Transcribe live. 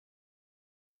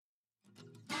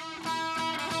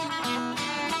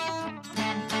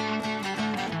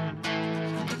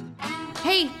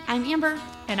I'm Amber.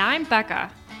 And I'm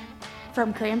Becca.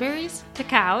 From cranberries to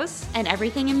cows and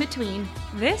everything in between,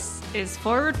 this is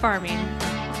Forward Farming.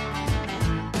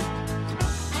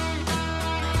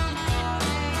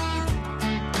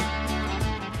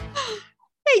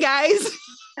 Hey guys!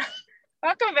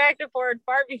 Welcome back to Forward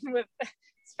Farming with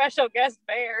special guest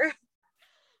Bear.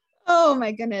 Oh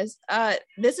my goodness.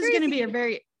 This is going to be a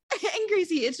very... And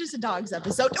Gracie, it's just a dog's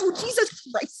episode. Oh, Jesus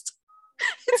Christ.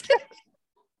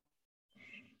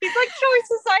 He's like showing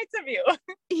some sides of you.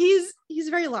 He's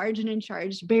very large and in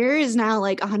charge. Bear is now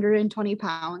like 120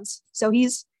 pounds. So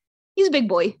he's a big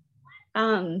boy.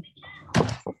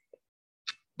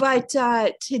 But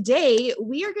today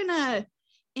we are gonna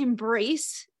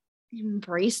embrace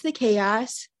the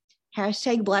chaos.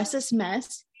 Hashtag bless us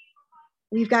mess.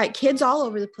 We've got kids all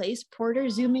over the place. Porter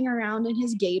zooming around in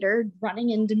his gator, running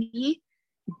into me.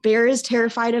 Bear is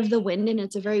terrified of the wind, and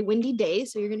it's a very windy day,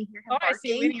 so you're gonna hear him barking. I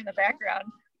see Winnie in the background.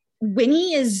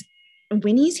 Winnie's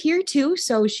here too,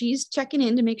 so she's checking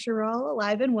in to make sure we're all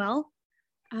alive and well.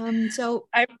 So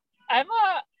I'm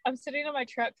sitting in my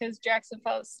truck because Jackson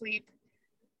fell asleep,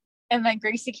 and then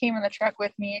Gracie came in the truck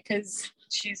with me because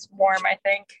she's warm, I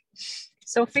think.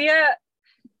 Sophia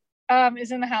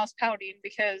is in the house pouting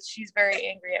because she's very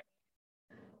angry at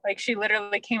me. Like, she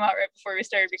literally came out right before we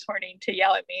started recording to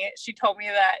yell at me. She told me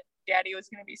that Daddy was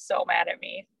going to be so mad at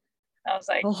me. I was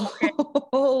like, okay.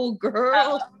 Oh,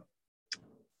 girl.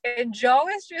 And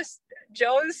Joe's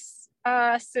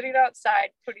sitting outside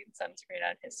putting sunscreen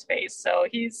on his face, so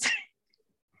he's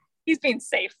being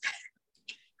safe.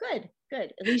 Good.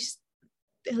 At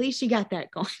least you got that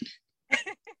going. I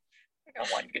got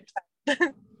one good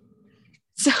time.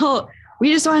 So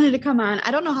we just wanted to come on. I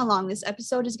don't know how long this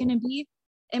episode is going to be.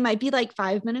 It might be like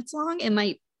 5 minutes long. It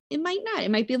might not.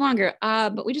 It might be longer.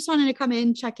 But we just wanted to come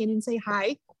in, check in, and say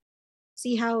hi.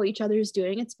 See how each other's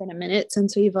doing. It's been a minute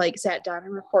since we've like sat down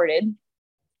and recorded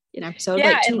an episode.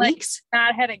 Yeah, like 2 and, weeks.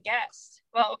 Not had a guest.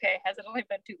 Well, okay, has it only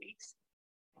been 2 weeks?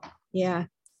 Yeah.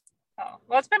 Oh,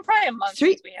 well, it's been probably a month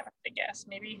since we haven't had a guest.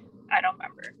 Maybe, I don't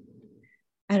remember.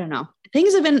 I don't know.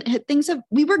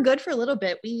 We were good for a little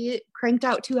bit. We cranked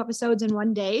out 2 episodes in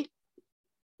one day,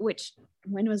 which,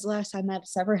 when was the last time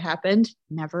that's ever happened?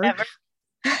 Never.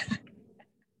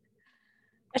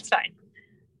 It's fine.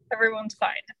 Everyone's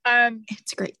fine.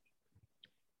 It's great.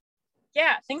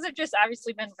 Yeah, things have just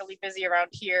obviously been really busy around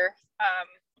here.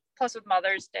 Plus with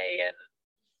Mother's Day and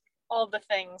all the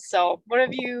things. So what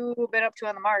have you been up to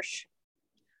on the marsh?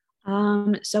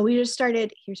 So we just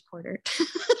started, here's Porter.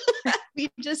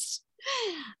 The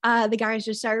guys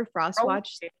just started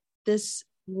Frostwatch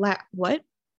what?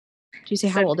 Did you say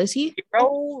how old is he?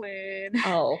 Rolling.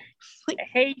 Oh. I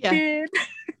hate it.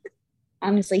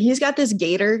 Honestly, he's got this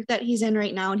gator that he's in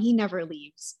right now and he never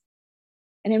leaves.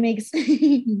 And it makes So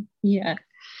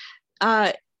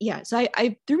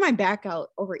I threw my back out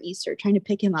over Easter trying to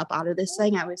pick him up out of this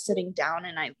thing. I was sitting down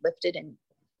and I lifted, and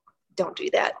don't do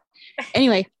that.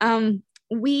 Anyway,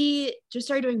 we just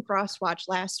started doing Frostwatch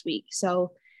last week.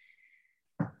 So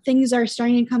things are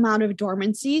starting to come out of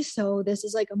dormancy. So this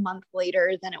is like a month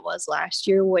later than it was last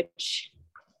year, which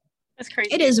that's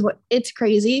crazy. It's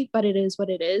crazy, but it is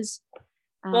what it is.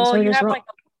 Well, so you have like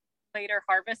a later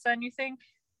harvest then, you think?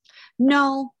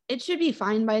 No, it should be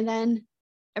fine by then.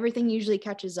 Everything usually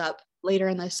catches up later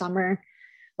in the summer.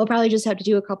 We'll probably just have to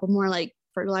do a couple more like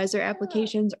fertilizer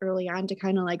applications early on to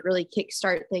kind of like really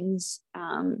kickstart things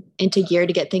into gear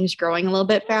to get things growing a little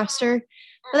bit faster.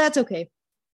 But that's okay.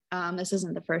 This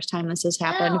isn't the first time this has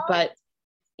happened, but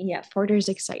yeah, Porter's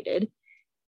excited.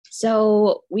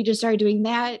 So we just started doing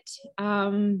that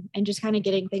and just kind of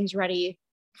getting things ready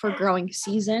for growing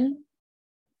season.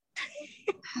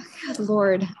 Good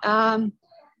Lord.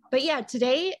 But yeah,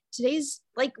 today's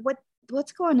like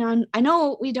what's going on. I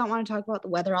know we don't want to talk about the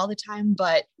weather all the time,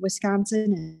 but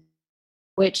Wisconsin,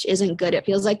 which isn't good. It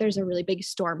feels like there's a really big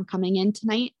storm coming in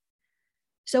tonight.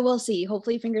 So we'll see.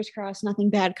 Hopefully, fingers crossed, nothing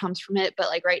bad comes from it. But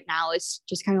like right now, it's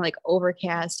just kind of like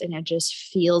overcast, and it just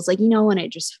feels like, when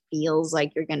it just feels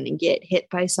like you're going to get hit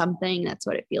by something. That's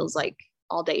what it feels like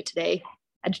all day today.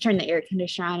 I had to turn the air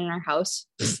conditioner on in our house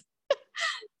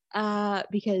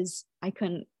because I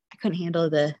couldn't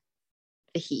handle the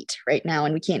heat right now,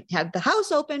 and we can't have the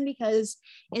house open because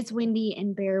it's windy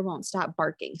and Bear won't stop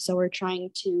barking. So we're trying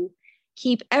to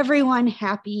keep everyone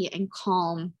happy and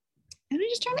calm. And I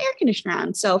just turned the air conditioner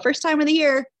on. So first time of the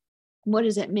year, what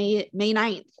is it? May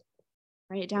 9th.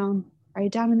 Write it down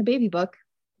in the baby book.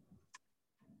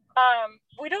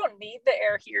 We don't need the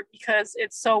air here because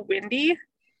it's so windy.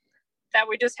 that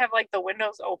we just have like the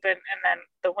windows open and then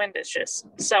the wind is just,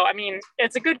 so I mean,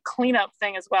 it's a good cleanup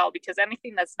thing as well, because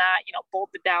anything that's not,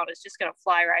 bolted down is just going to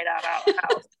fly right out of our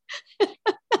house.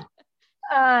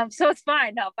 So it's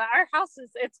fine. No, but our house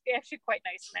it's actually quite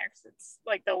nice in there because it's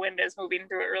like the wind is moving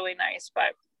through it really nice.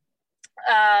 But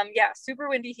yeah, super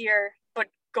windy here, but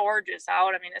gorgeous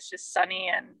out. I mean, it's just sunny,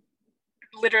 and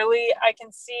literally I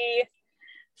can see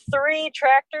 3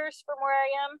 tractors from where I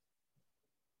am.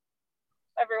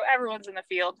 Everyone's in the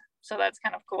field, so that's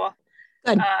kind of cool.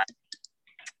 Good.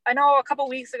 I know a couple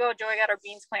weeks ago Joey got our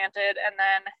beans planted, and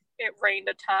then it rained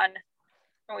a ton,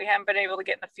 and we haven't been able to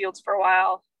get in the fields for a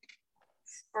while.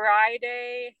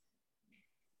 Friday,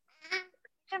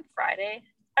 I don't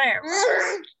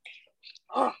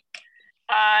remember.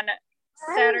 On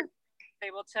Saturday, he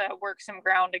was able to work some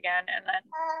ground again, and then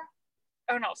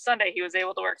Sunday he was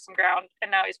able to work some ground,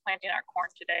 and now he's planting our corn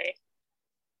today.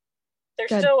 There's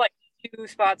Good. still like 2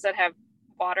 spots that have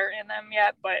water in them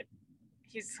yet, but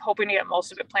he's hoping to get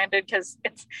most of it planted because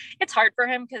it's hard for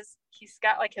him because he's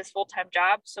got like his full-time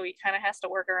job, so he kind of has to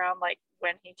work around like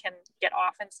when he can get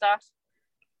off and stuff.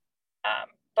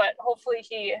 But hopefully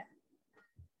he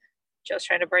just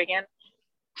trying to break in.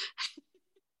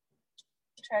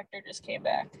 Tractor just came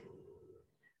back.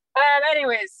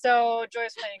 Anyways, so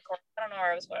Joy's planting corn. I don't know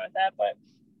where I was going with that, but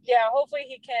yeah, hopefully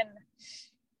he can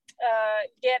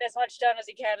get as much done as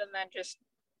he can and then just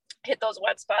hit those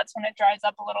wet spots when it dries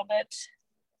up a little bit.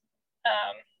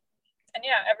 And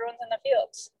yeah, everyone's in the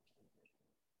fields.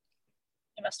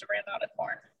 He must have ran out of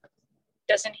corn.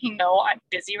 Doesn't he know I'm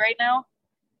busy right now?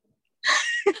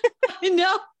 I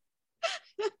know.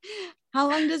 How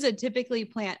long does it typically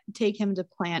take him to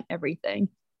plant everything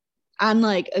on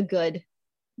like a good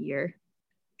year?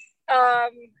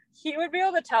 He would be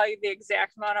able to tell you the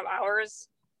exact amount of hours.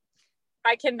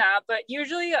 I cannot, but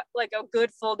usually like a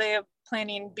good full day of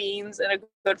planting beans and a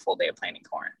good full day of planting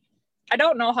corn. I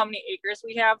don't know how many acres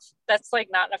we have. That's like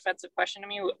not an offensive question to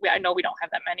me. I know we don't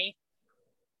have that many.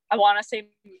 I want to say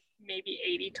maybe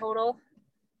 80 total.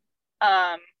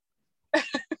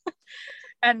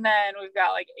 And then we've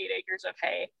got like 8 acres of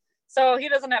hay. So he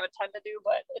doesn't have a ton to do,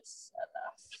 but it's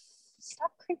enough.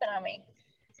 Stop creeping on me.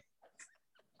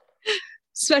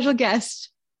 Special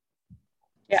guest.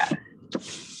 Yeah.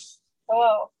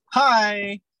 Hello.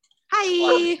 Hi.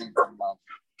 Hi. Which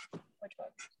one?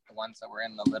 The ones that were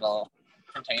in the little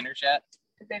containers yet.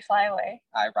 Did they fly away?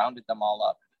 I rounded them all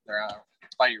up. They're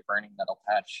it's by your burning metal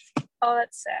patch. Oh,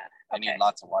 that's sad. They need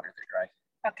lots of water to dry.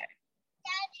 Okay.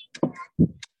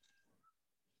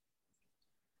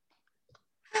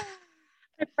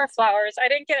 For flowers, I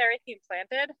didn't get everything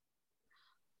planted.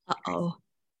 Uh-oh.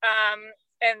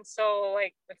 And so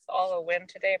like with all the wind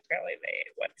today, apparently they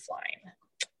went flying.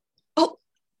 Oh.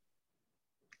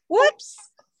 Whoops.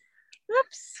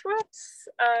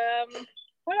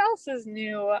 What else is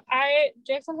new?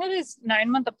 Jackson had his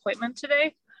 9-month appointment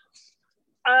today.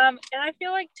 And I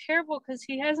feel like terrible because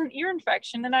he has an ear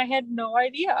infection and I had no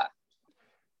idea.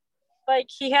 Like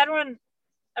he had one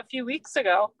a few weeks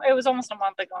ago. It was almost a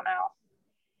month ago now.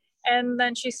 And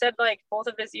then she said like both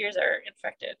of his ears are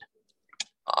infected.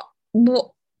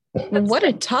 Well, what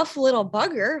a tough little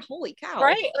bugger. Holy cow.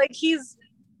 Right? Like he's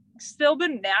still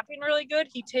been napping really good.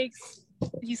 He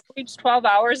sleeps 12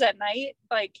 hours at night.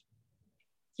 Like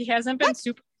he hasn't been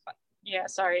super. Yeah,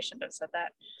 sorry, I shouldn't have said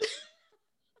that.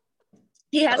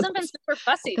 He hasn't been super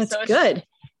fussy. That's so good.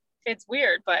 It's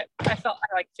weird, but I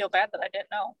feel bad that I didn't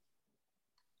know.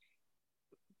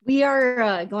 We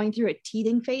are going through a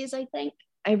teething phase, I think.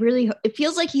 It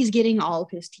feels like he's getting all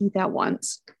of his teeth at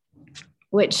once,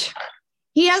 which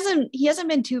he hasn't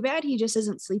been too bad. He just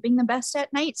isn't sleeping the best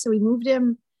at night. So we moved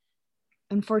him,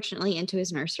 unfortunately, into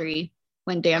his nursery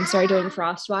when Dan started doing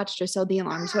frost watch, just so the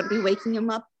alarms wouldn't be waking him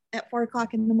up at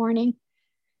 4:00 in the morning.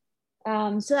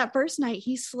 So that first night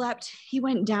he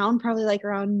went down probably like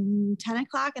around 10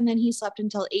 o'clock and then he slept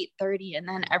until 8:30. And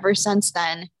then ever since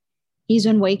then, he's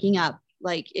been waking up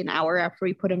like an hour after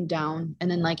we put him down. And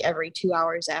then like every 2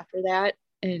 hours after that.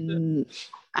 And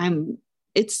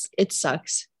it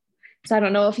sucks. So I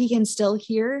don't know if he can still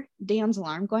hear Dan's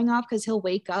alarm going off because he'll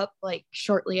wake up like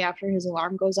shortly after his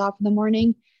alarm goes off in the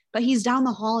morning, but he's down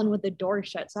the hall and with the door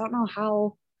shut. So I don't know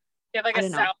how. Do you have like a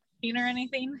sound machine or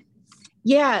anything?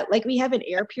 Yeah, like we have an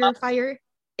air purifier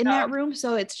in that room,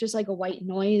 so it's just like a white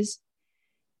noise.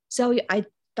 So I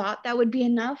thought that would be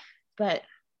enough, but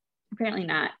apparently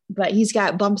not. But he's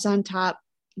got bumps on top,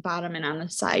 bottom, and on the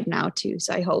side now too.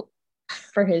 So I hope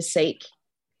for his sake.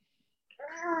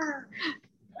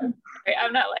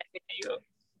 I'm not laughing at you.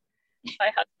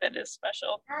 My husband is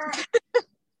special.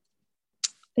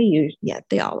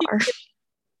 They all are.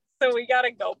 So we got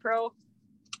a GoPro.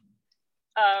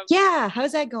 Yeah,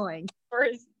 how's that going?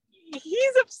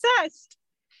 He's obsessed.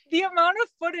 The amount of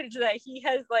footage that he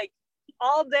has, like,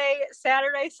 all day,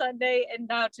 Saturday, Sunday, and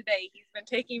now today, he's been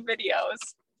taking videos.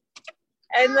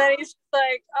 And then he's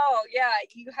like, oh, yeah,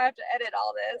 you have to edit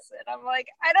all this. And I'm like,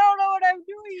 I don't know what I'm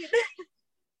doing.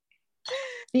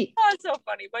 Oh, it's so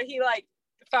funny. But he, like,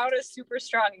 found a super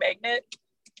strong magnet.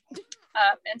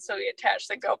 And so he attached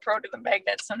the GoPro to the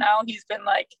magnet. So now he's been,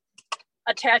 like,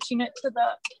 attaching it to the...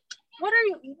 What are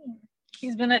you eating?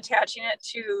 He's been attaching it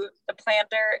to the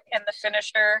planter and the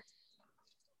finisher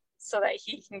so that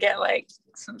he can get, like,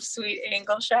 some sweet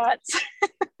angle shots.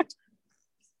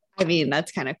 I mean,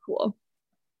 that's kind of cool.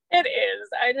 It is.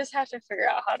 I just have to figure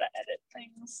out how to edit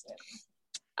things.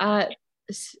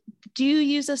 Do you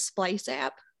use a Splice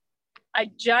app?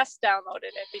 I just downloaded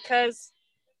it because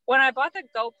when I bought the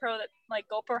GoPro, that, like,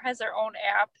 GoPro has their own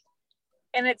app,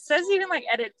 and it says you can, like,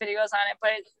 edit videos on it,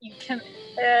 but you can.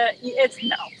 It's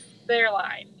no, they're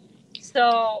lying.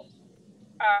 So,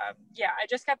 yeah, I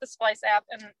just got the Splice app,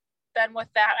 and then with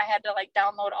that, I had to, like,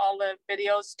 download all the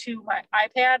videos to my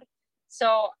iPad.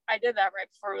 So I did that right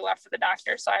before we left for the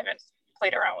doctor. So I haven't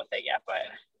played around with it yet, but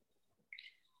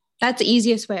that's the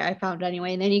easiest way I found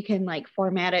anyway. And then you can, like,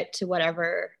 format it to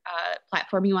whatever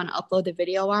platform you want to upload the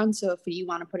video on. So if you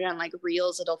want to put it on, like,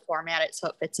 Reels, it'll format it so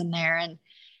it fits in there. And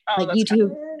like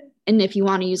YouTube, and if you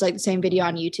want to use, like, the same video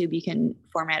on YouTube, you can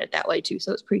format it that way too.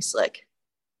 So it's pretty slick.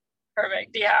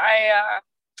 Perfect. Yeah, I'll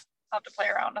have to play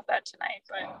around with that tonight,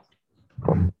 but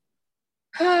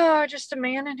just a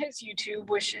man and his YouTube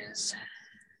wishes.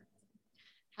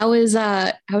 How was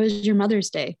your Mother's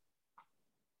Day?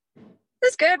 It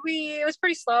was good. It was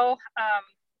pretty slow.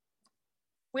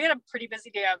 We had a pretty busy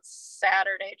day on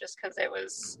Saturday just because it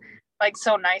was, like,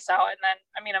 so nice out. And then,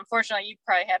 I mean, unfortunately, you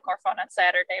probably had more fun on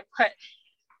Saturday, but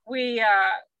we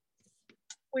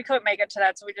couldn't make it to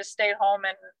that, so we just stayed home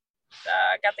and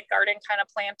got the garden kind of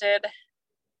planted.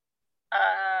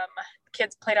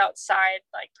 Kids played outside,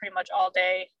 like, pretty much all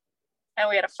day, and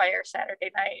we had a fire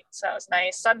Saturday night, so it was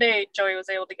nice. Sunday, Joey was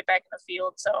able to get back in the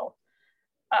field, so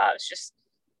it's just,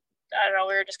 I don't know,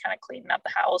 we were just kind of cleaning up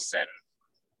the house and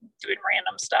doing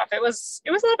random stuff. It was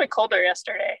a little bit colder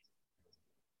yesterday.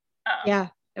 Yeah,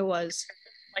 it was,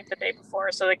 like, the day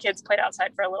before, so the kids played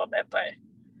outside for a little bit, but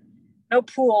no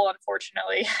pool,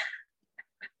 unfortunately.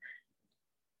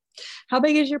 How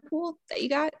big is your pool that you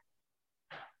got?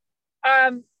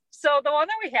 So the one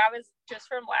that we have is just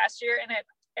from last year, and it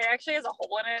actually has a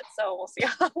hole in it, so we'll see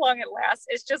how long it lasts.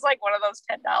 It's just like one of those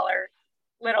 $10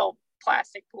 little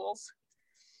plastic pools.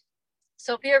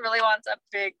 Sophia really wants a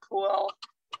big pool,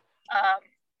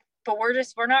 but we're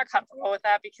not comfortable with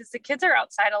that because the kids are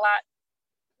outside a lot,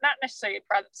 not necessarily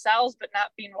by themselves, but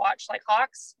not being watched like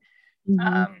hawks.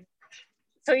 Mm-hmm.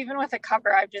 So even with a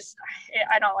cover, I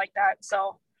don't like that.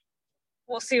 So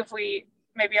we'll see if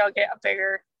maybe I'll get a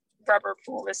bigger rubber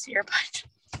pool this year, but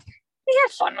we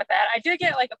had fun with that. I did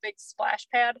get, like, a big splash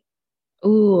pad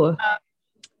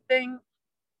thing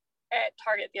at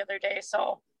Target the other day,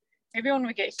 so maybe when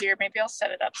we get here, maybe I'll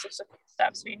set it up so Sophia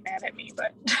stops being mad at me.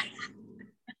 But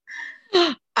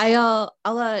I'll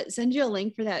send you a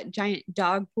link for that giant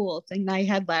dog pool thing that I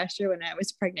had last year when I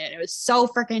was pregnant. It was so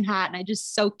freaking hot, and I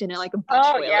just soaked in it like a beach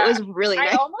whale. Yeah. It was really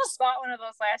nice. I almost bought one of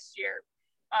those last year,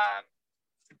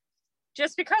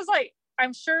 just because, like,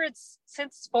 I'm sure since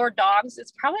it's for dogs,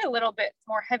 it's probably a little bit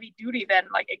more heavy duty than,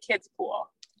 like, a kid's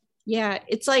pool. Yeah,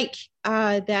 it's like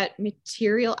that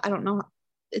material. I don't know.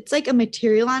 It's like a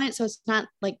material on it, so it's not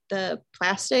like the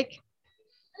plastic.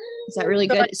 Is that really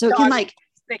good? Like, so it can, like,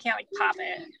 they can't, like, pop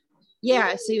it.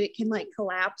 Yeah, so it can, like,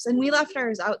 collapse. And we left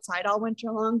ours outside all winter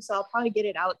long, so I'll probably get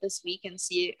it out this week and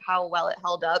see how well it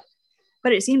held up.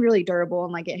 But it seemed really durable,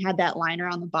 and, like, it had that liner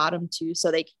on the bottom too,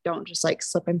 so they don't just, like,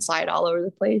 slip and slide all over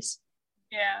the place.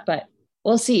 Yeah. But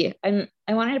we'll see. I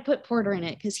wanted to put Porter in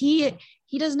it because he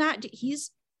does not. He's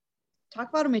talk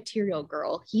about a material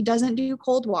girl. He doesn't do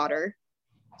cold water.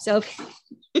 So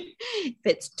if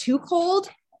it's too cold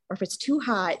or if it's too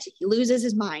hot, he loses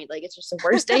his mind. Like, it's just the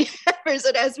worst day ever. So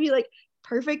it has to be, like,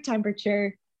 perfect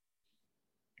temperature.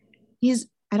 I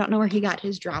don't know where he got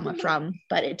his drama from,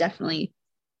 but it was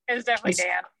definitely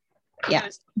Dan. Yeah,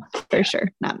 for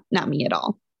sure. Not me at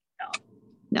all.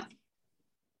 No.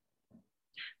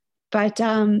 But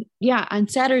yeah, on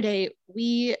Saturday,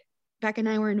 Beck and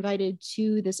I were invited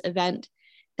to this event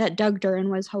that Doug Duran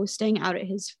was hosting out at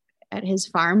his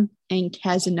farm in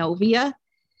Cazenovia.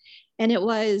 And it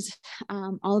was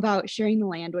all about sharing the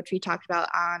land, which we talked about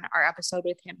on our episode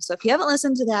with him. So if you haven't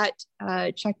listened to that,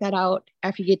 check that out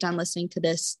after you get done listening to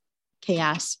this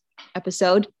chaos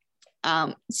episode.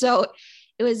 So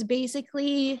it was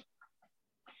basically,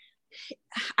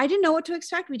 I didn't know what to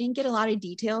expect. We didn't get a lot of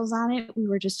details on it. We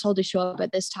were just told to show up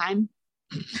at this time.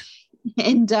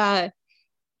 And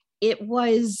it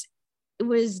was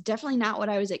definitely not what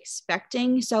I was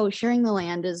expecting. So sharing the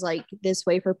land is like this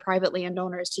way for private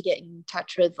landowners to get in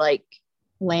touch with like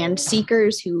land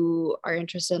seekers who are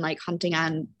interested in like hunting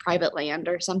on private land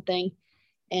or something.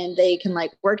 And they can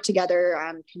like work together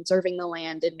on conserving the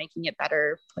land and making it a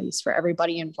better place for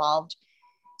everybody involved.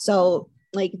 So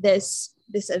like this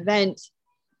event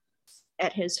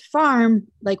at his farm,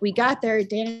 like we got there,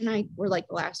 Dan and I were like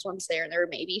the last ones there, and there were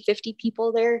maybe 50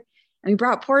 people there. And we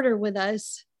brought Porter with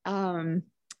us. And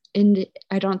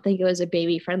I don't think it was a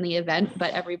baby friendly event,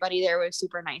 but everybody there was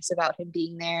super nice about him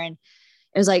being there. And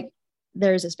it was like,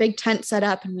 there's this big tent set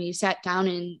up, and we sat down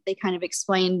and they kind of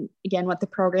explained again what the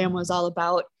program was all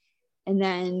about. And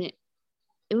then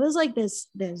it was like this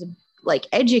like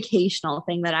educational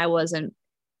thing that I wasn't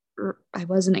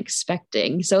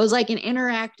expecting. So it was like an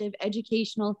interactive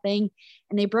educational thing,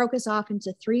 and they broke us off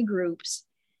into 3 groups,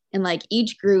 and like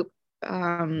each group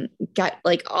got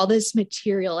like all this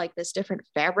material, like this different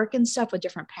fabric and stuff with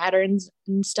different patterns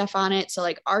and stuff on it. So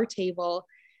like our table,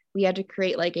 we had to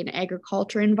create like an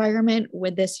agriculture environment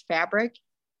with this fabric,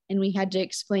 and we had to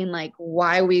explain like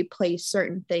why we place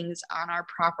certain things on our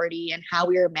property and how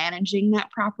we are managing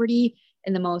that property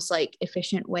in the most like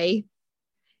efficient way.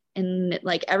 And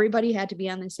like everybody had to be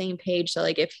on the same page. So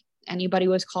like if anybody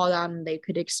was called on, they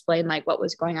could explain like what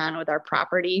was going on with our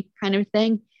property kind of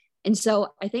thing. And so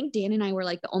I think Dan and I were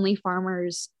like the only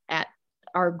farmers at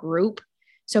our group.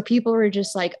 So people were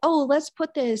just like, oh, let's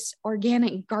put this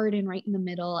organic garden right in the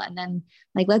middle. And then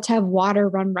like, let's have water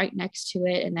run right next to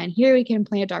it. And then here we can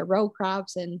plant our row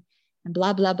crops and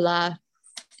blah, blah, blah.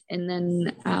 And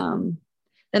then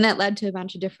that led to a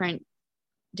bunch of different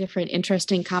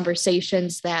interesting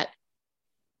conversations that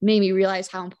made me realize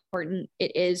how important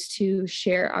it is to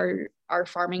share our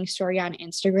farming story on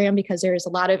Instagram, because there's a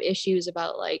lot of issues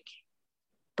about like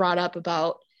brought up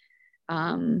about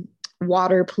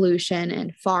water pollution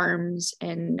and farms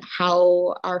and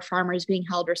how our farmers being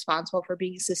held responsible for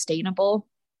being sustainable,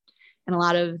 and a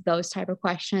lot of those type of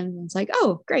questions. And it's like,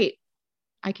 oh, great.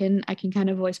 I can kind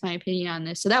of voice my opinion on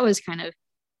this. So that was kind of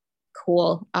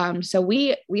cool. So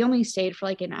we only stayed for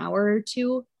like an hour or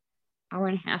 2, hour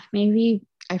and a half, maybe.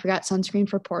 I forgot sunscreen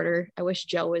for Porter. I wish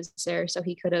Joe was there so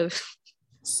he could have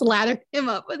slathered him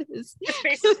up with his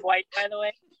face is white, by the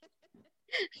way.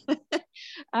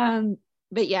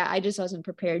 But yeah, I just wasn't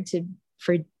prepared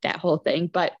for that whole thing,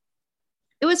 but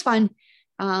it was fun.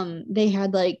 They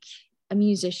had like a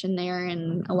musician there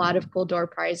and a lot of cool door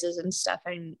prizes and stuff,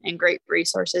 and great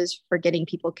resources for getting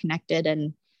people connected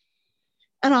and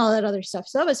all that other stuff.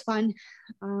 So that was fun.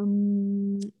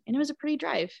 And it was a pretty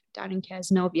drive down in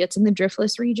Cazenovia. It's in the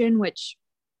Driftless region, which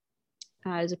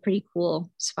is a pretty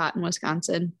cool spot in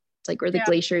Wisconsin. It's like where the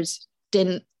glaciers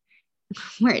didn't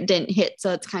hit.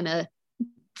 So it's kind of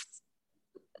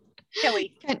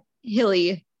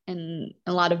hilly and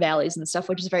a lot of valleys and stuff,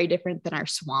 which is very different than our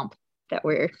swamp that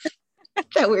we're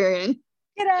in.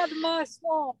 Get out of my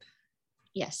swamp.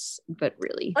 Yes, but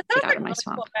really get out of my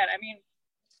swamp. I mean,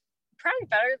 probably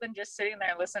better than just sitting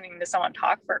there listening to someone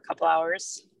talk for a couple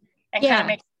hours and kind of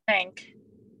make you think.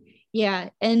 Yeah.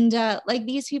 And like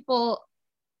these people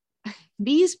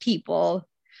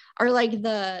are like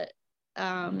they're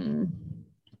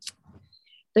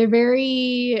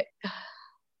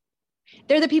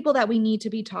the people that we need to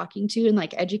be talking to and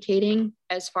like educating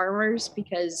as farmers,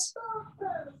 because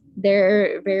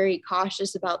they're very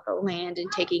cautious about the land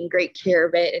and taking great care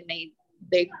of it. And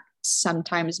they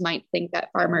sometimes might think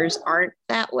that farmers aren't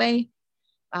that way.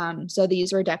 So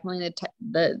these were definitely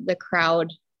the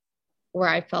crowd where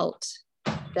I felt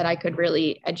that I could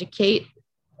really educate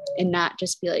and not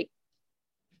just be like,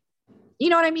 you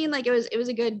know what I mean? Like it was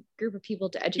a good group of people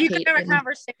to educate. You could have a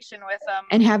conversation with them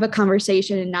and have a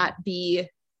conversation and not be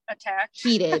attacked,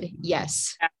 heated.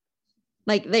 Yes. Yeah.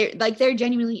 They're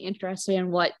genuinely interested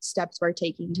in what steps we're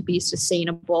taking to be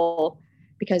sustainable,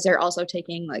 because they're also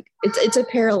taking like, it's a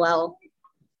parallel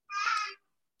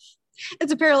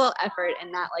effort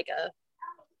and not like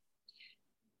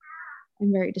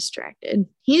I'm very distracted.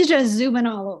 He's just zooming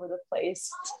all over the place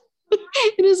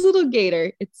in his little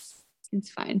gator. It's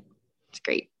fine. It's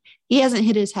great. He hasn't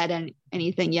hit his head on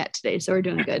anything yet today, so we're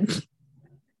doing good. I'll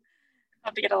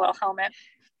have to get a little helmet.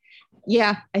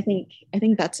 Yeah, I think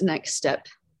that's the next step.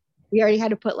 We already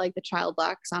had to put like the child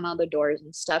locks on all the doors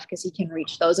and stuff because he can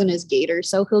reach those in his gator.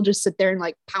 So he'll just sit there and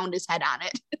like pound his head on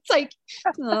it. It's like,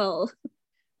 oh.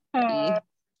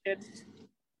 Good.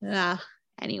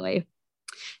 Anyway.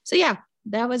 So yeah,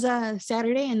 that was a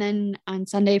Saturday. And then on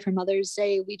Sunday for Mother's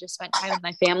Day, we just spent time with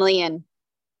my family and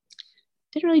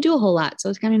didn't really do a whole lot. So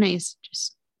it was kind of nice.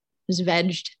 Just was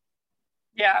vegged.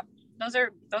 Yeah, those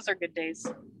are good days.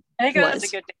 I think it was a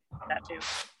good day for that too.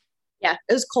 Yeah,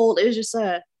 it was cold. It was just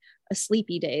a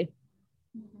sleepy day.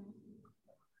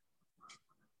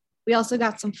 We also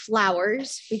got some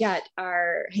flowers. We got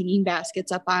our hanging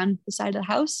baskets up on the side of the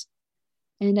house.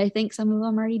 And I think some of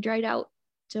them already dried out.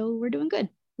 So we're doing good.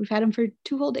 We've had them for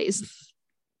 2 whole days.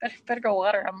 Better go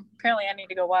water them. Apparently I need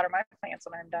to go water my plants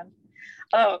when I'm done.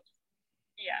 Oh,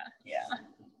 yeah.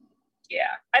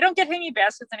 I don't get hanging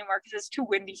baskets anymore because it's too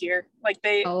windy here. Like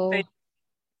they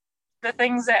the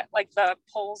things that like the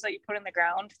poles that you put in the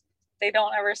ground, they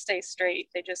don't ever stay straight.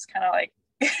 They just kind of like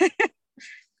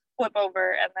flip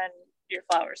over and then your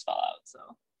flowers fall out. So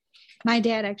my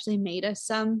dad actually made us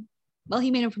some. Well,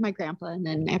 he made them for my grandpa, and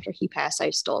then after he passed,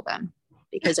 I stole them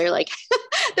because they're like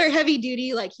they're heavy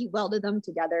duty. Like he welded them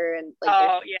together and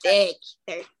like thick.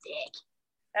 They're thick.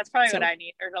 That's probably what I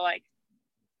need, or to like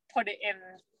put it in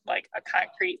like a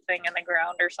concrete thing in the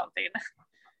ground or something.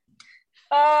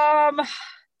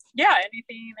 Yeah,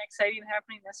 anything exciting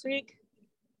happening this week?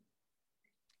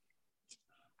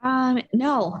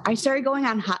 No, I started going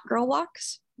on hot girl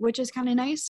walks, which is kind of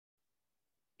nice.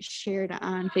 Shared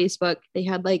on Facebook. They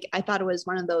had like, I thought it was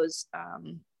one of those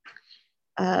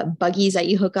buggies that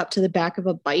you hook up to the back of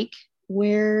a bike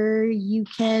where you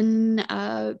can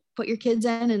put your kids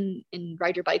in and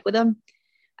ride your bike with them.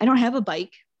 I don't have a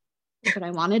bike, but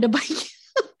I wanted a bike.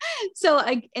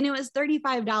 And it was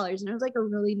 $35 and it was like a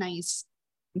really nice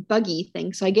buggy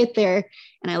thing. So I get there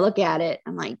and I look at it.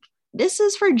 I'm like, this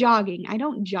is for jogging. I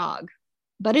don't jog,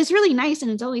 but it's really nice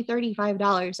and it's only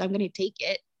 $35. So I'm going to take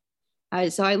it.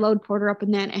 So I load Porter up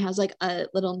in that. It has like a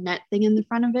little net thing in the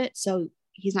front of it. So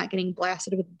he's not getting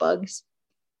blasted with bugs.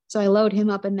 So I load him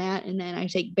up in that. And then I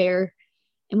take Bear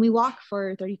and we walk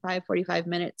for 45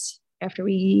 minutes after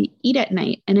we eat at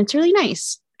night. And it's really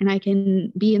nice. And I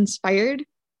can be inspired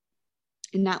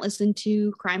and not listen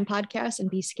to crime podcasts and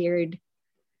be scared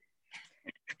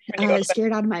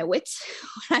out of my wits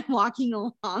when I'm walking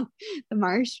along the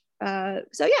marsh.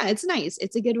 So yeah, it's nice.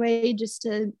 It's a good way just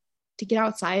to get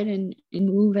outside and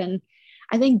move. And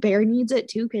I think Bear needs it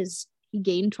too, because he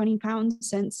gained 20 pounds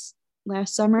since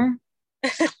last summer.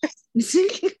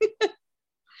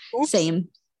 Same.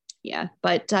 Yeah,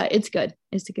 but it's good.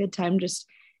 It's a good time. And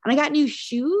I got new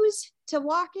shoes to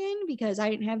walk in because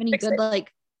I didn't have any good,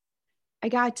 like, I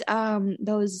got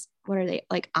those, what are they,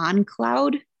 like On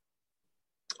Cloud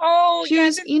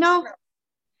shoes,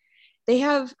 they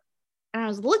have. And I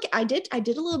was I did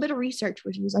a little bit of research,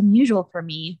 which was unusual for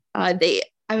me. I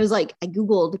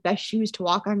Googled best shoes to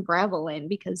walk on gravel in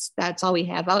because that's all we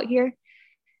have out here.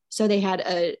 So they had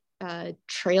a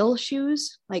trail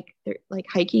shoes, like they're like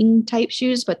hiking type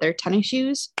shoes, but they're tennis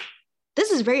shoes.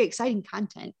 This is very exciting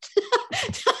content.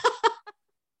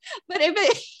 But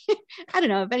I don't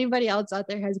know if anybody else out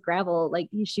there has gravel, like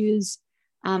these shoes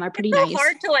are pretty nice. It's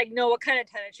hard to like know what kind of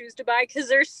tennis shoes to buy because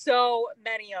there's so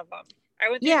many of them. I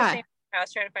went through the same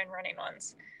house trying to find running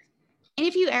ones. And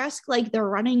if you ask like the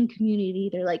running community,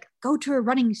 they're like, go to a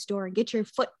running store and get your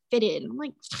foot fitted. I'm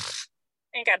like,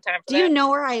 ain't got time for that. Do you know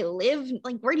where I live?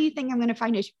 Like, where do you think I'm going to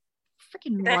find a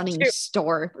freaking running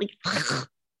store? Like,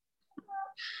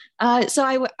 so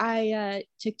I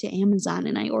took to Amazon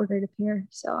and I ordered a pair.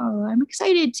 So I'm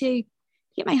excited to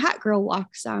get my hot girl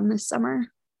walks on this summer.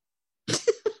 That's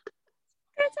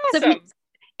awesome. So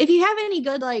if you have any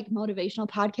good like motivational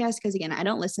podcasts, because again, I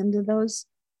don't listen to those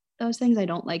things. I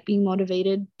don't like being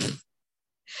motivated. Please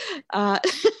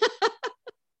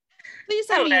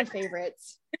send me your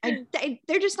favorites.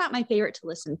 They're just not my favorite to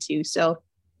listen to. So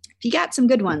if you got some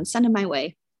good ones, send them my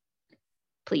way,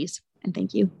 please, and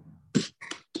thank you.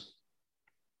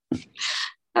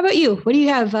 How about you? What do you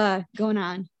have going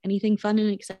on? Anything fun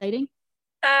and exciting?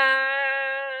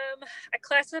 I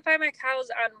classify my cows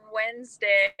on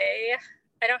Wednesday.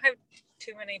 I don't have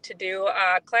too many to do.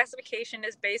 Classification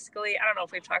is basically, I don't know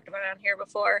if we've talked about it on here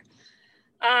before.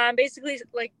 Basically,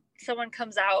 like someone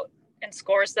comes out and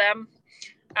scores them.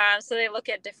 So they look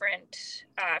at different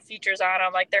features on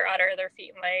them, like their udder, their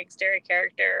feet and legs, dairy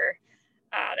character,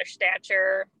 their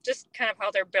stature, just kind of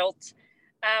how they're built.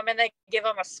 And they give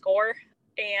them a score.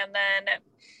 And then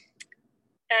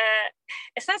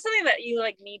it's not something that you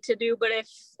like need to do, but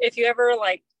if you ever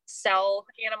like sell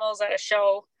animals at a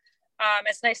show,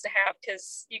 it's nice to have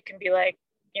because you can be like,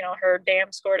 her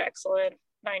dam scored excellent,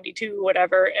 92,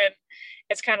 whatever, and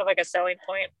it's kind of like a selling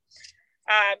point.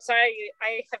 So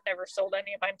I have never sold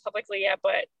any of mine publicly yet,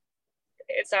 but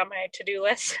it's on my to-do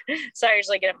list. So I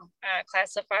usually get them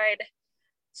classified.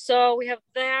 So we have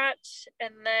that,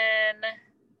 and then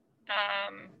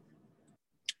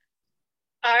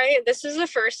this is the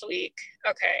first week.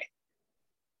 Okay.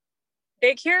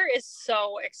 Daycare is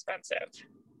so expensive.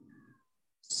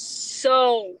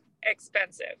 So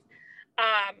expensive.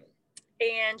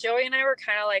 And Joey and I were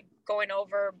kind of like going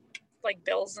over like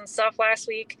bills and stuff last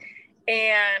week,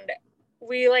 and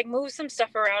we like moved some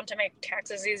stuff around to make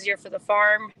taxes easier for the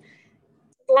farm.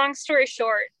 Long story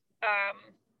short,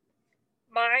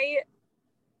 my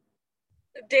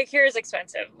daycare is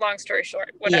expensive. Long story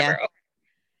short, whatever. Yeah.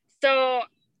 So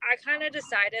I kind of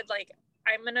decided like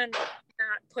I'm gonna not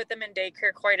put them in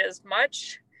daycare quite as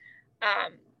much.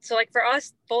 So like for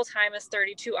us, full time is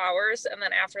 32 hours, and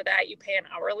then after that you pay an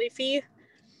hourly fee.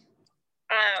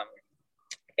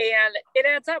 And it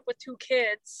adds up with 2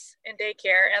 kids in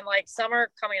daycare, and like summer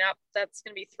coming up, that's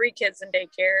gonna be 3 kids in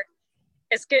daycare.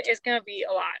 It's gonna be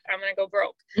a lot. I'm gonna go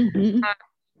broke. Mm-hmm.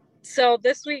 So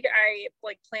this week I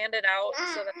like planned it out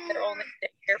so that they're only in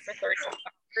daycare for 36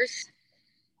 hours.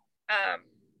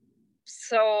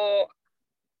 So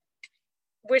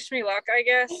wish me luck, I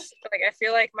guess. Like I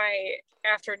feel like my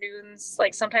afternoons,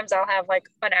 like sometimes I'll have like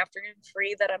an afternoon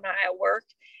free that I'm not at work,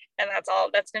 and that's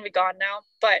gonna be gone now.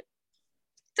 But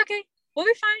it's okay, we'll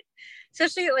be fine.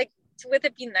 Especially like with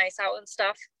it being nice out and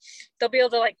stuff, they'll be able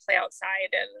to like play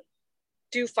outside and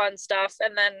do fun stuff.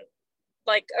 And then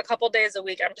like a couple days a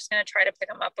week, I'm just gonna try to pick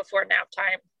them up before nap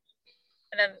time.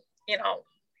 And then, you know,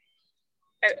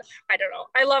 I don't know.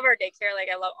 I love our daycare. Like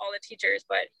I love all the teachers,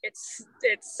 but it's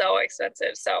so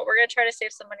expensive. So we're gonna try to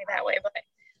save some money that way. But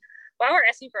while we're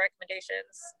asking for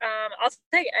recommendations, I'll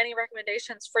take any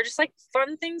recommendations for just like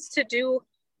fun things to do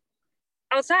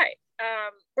outside.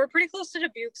 We're pretty close to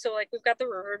Dubuque, so like we've got the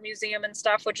River Museum and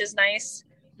stuff, which is nice.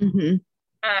 Mm-hmm.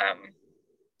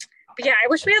 But yeah, I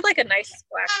wish we had like a nice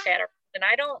splash pad, and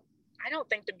I don't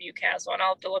think Dubuque has one. I'll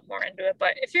have to look more into it.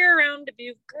 But if you're around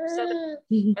Dubuque, Southern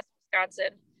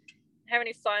Wisconsin, have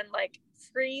any fun like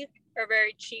free or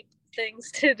very cheap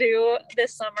things to do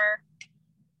this summer,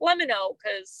 let me know,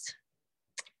 because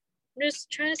I'm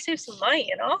just trying to save some money,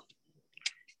 you know?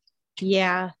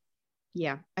 Yeah,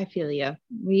 I feel you.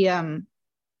 We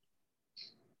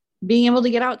being able to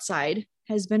get outside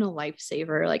has been a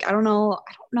lifesaver. Like I don't know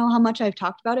how much I've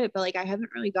talked about it, but like I haven't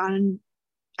really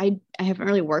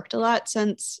worked a lot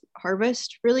since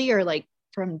harvest really, or like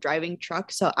from driving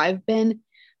truck. So I've been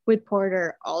with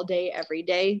Porter all day every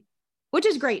day, which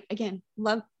is great. Again,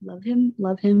 love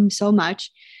him so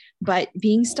much, but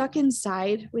being stuck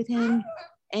inside with him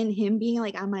and him being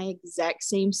like on my exact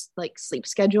same like sleep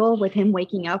schedule, with him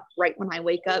waking up right when I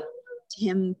wake up, to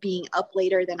him being up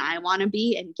later than I want to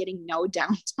be and getting no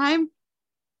downtime,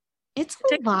 it's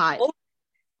a lot.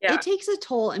 Yeah. It takes a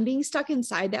toll, and being stuck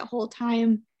inside that whole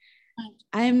time,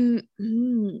 I'm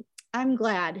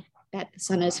glad that the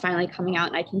sun is finally coming out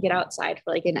and I can get outside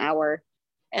for like an hour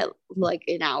a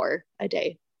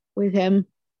day with him.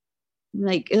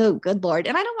 Like, oh, good Lord.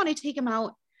 And I don't want to take him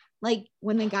out like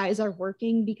when the guys are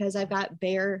working, because I've got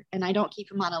Bear and I don't keep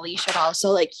him on a leash at all.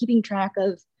 So like keeping track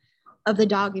of the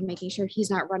dog and making sure he's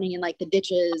not running in like the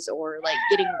ditches or like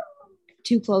getting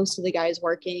too close to the guys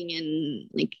working, and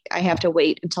like I have to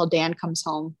wait until Dan comes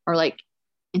home or like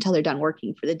until they're done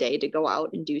working for the day to go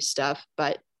out and do stuff.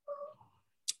 But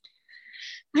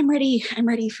I'm ready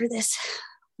for this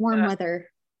warm weather.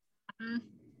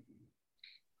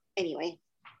 Anyway,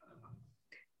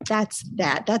 that's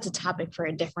a topic for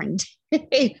a different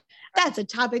day. That's a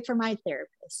topic for my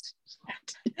therapist.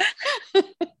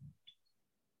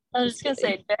 I was just gonna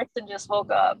say Jackson just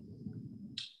woke up.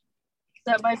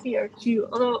 That might be our cue.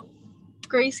 Although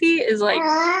Gracie is like,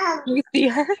 you see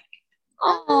her?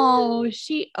 Oh,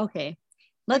 okay.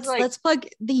 Let's plug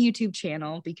the YouTube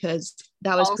channel because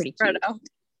that was pretty cute.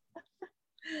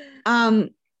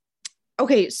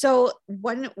 Okay, so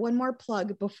one more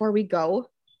plug before we go.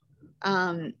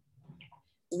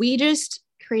 We just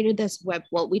created this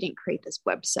we didn't create this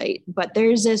website, but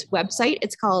there's this website.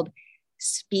 It's called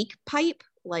SpeakPipe,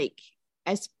 like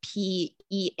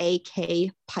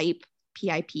SPEAK pipe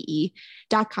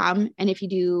PIPE.com. And if you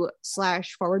do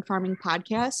 /Forward Farming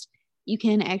Podcast, you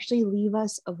can actually leave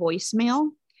us a voicemail.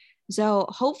 So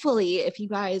hopefully, if you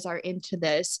guys are into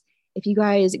this, if you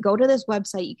guys go to this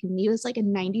website, you can leave us like a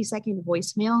 90-second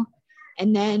voicemail,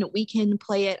 and then we can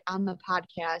play it on the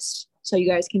podcast so you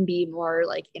guys can be more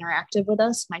like interactive with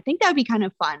us. And I think that would be kind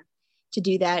of fun to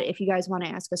do that if you guys want to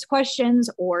ask us questions,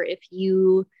 or if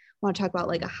you want to talk about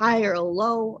like a high or a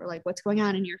low, or like what's going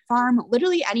on in your farm,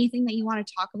 literally anything that you want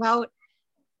to talk about.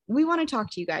 We want to talk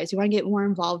to you guys. We want to get more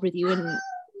involved with you, and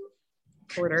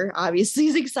Porter obviously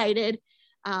is excited.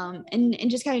 and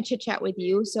just kind of chit chat with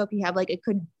you. So if you have like a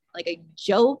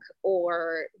joke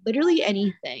or literally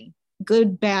anything,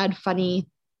 good, bad, funny,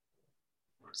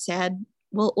 sad,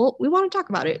 we want to talk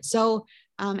about it. So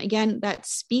again,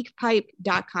 that's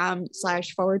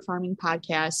speakpipe.com/forward farming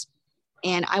podcast.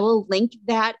 And I will link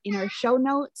that in our show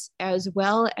notes, as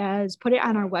well as put it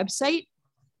on our website,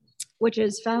 which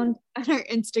is found on our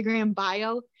Instagram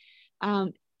bio.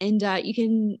 And you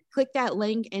can click that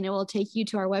link and it will take you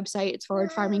to our website. It's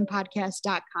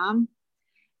forwardfarmingpodcast.com.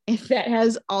 And that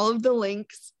has all of the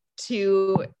links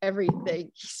to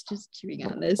everything. He's just chewing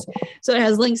on this. So it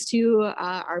has links to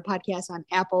our podcast on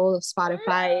Apple,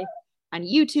 Spotify, on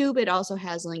YouTube. It also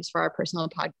has links for our personal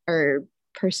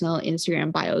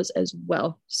Instagram bios as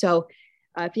well. So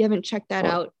if you haven't checked that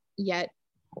out yet,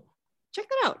 check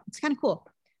that out. It's kind of cool.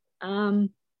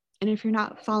 And if you're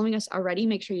not following us already,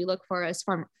 make sure you look for us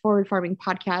Forward Farming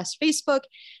Podcast Facebook,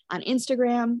 on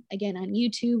Instagram, again on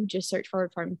YouTube, just search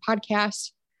Forward Farming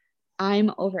Podcast.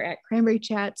 I'm over at Cranberry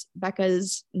Chats.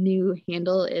 Becca's new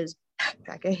handle is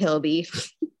Becca Hilby.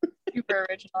 Super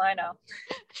original, I know.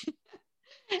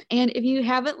 And if you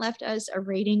haven't left us a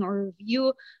rating or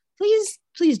review, please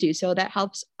do so. That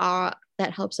helps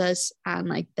us on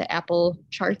like the Apple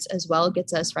charts as well,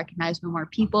 gets us recognized by more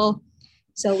people.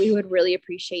 So we would really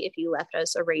appreciate if you left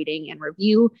us a rating and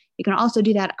review. You can also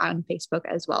do that on Facebook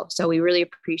as well. So we really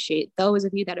appreciate those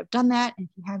of you that have done that. And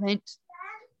if you haven't,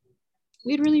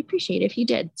 we'd really appreciate if you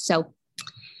did. So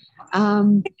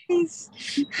please,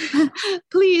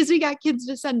 we got kids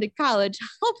to send to college.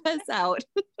 Help us out.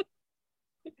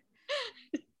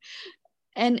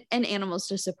 And animals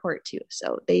to support too.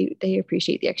 So they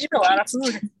appreciate the extra. A lot of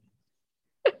food.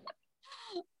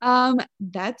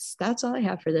 That's all I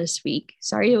have for this week.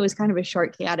 Sorry, it was kind of a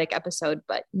short, chaotic episode,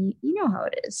 but you know how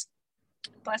it is.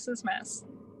 Bless this mess.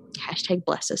 #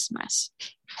 bless this mess.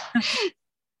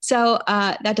 So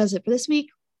that does it for this week,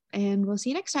 and we'll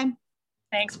see you next time.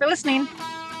 Thanks for listening.